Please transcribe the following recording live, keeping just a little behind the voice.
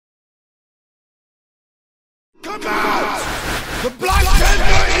Come out! The Black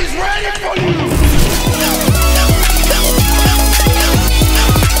Panther is ready for you!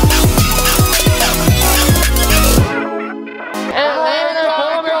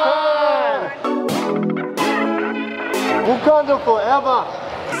 Wakanda forever!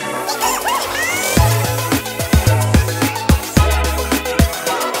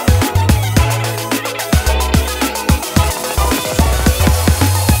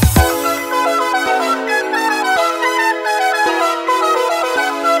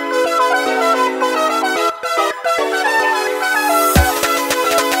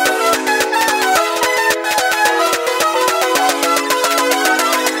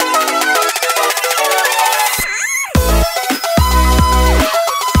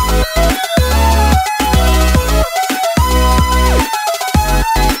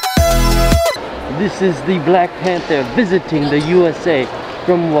 This is the Black Panther visiting the USA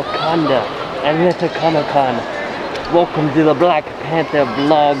from Wakanda Atlanta Comic-Con. Welcome to the Black Panther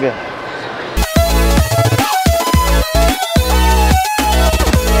vlog.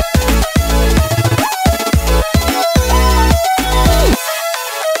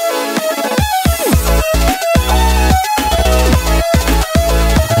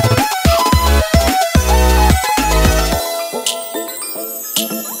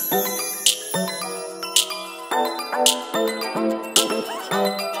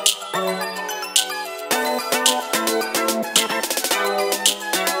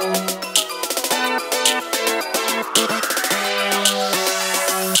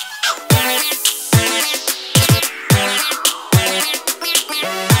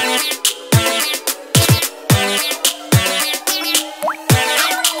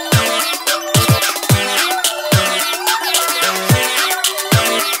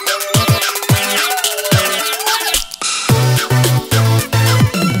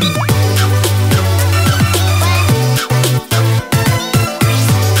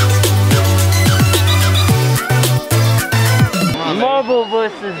 Marvel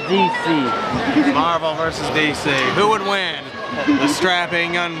versus DC. Marvel versus DC. Who would win? The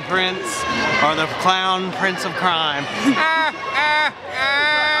strapping young prince or the clown prince of crime?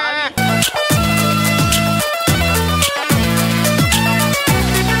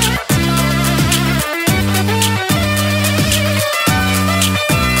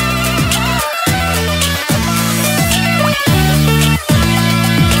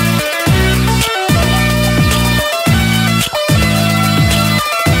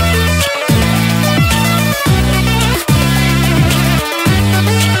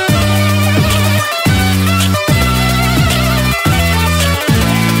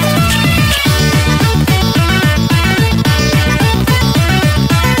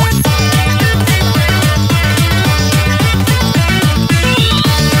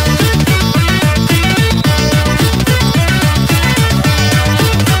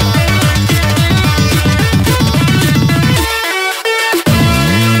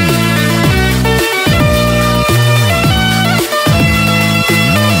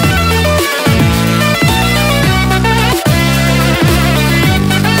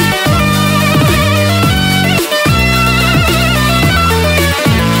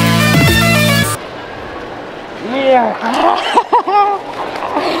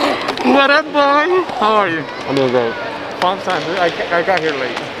 What up, boy? How are you? I'm doing great. Long time. I got here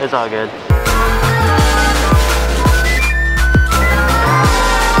late. It's all good.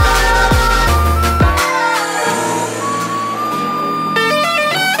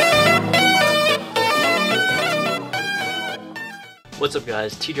 What's up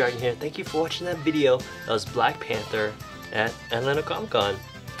guys, RealTDragon here. Thank you for watching that video. That was Black Panther at Atlanta Comic-Con.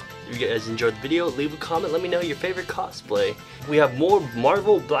 If you guys enjoyed the video, leave a comment, let me know your favorite cosplay. We have more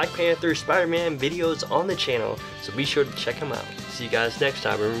Marvel, Black Panther, Spider-Man videos on the channel, so be sure to check them out. See you guys next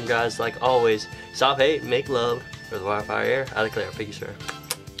time. Remember guys, like always, stop hate, make love. For the Wildfire Air, I declare, thank you sir.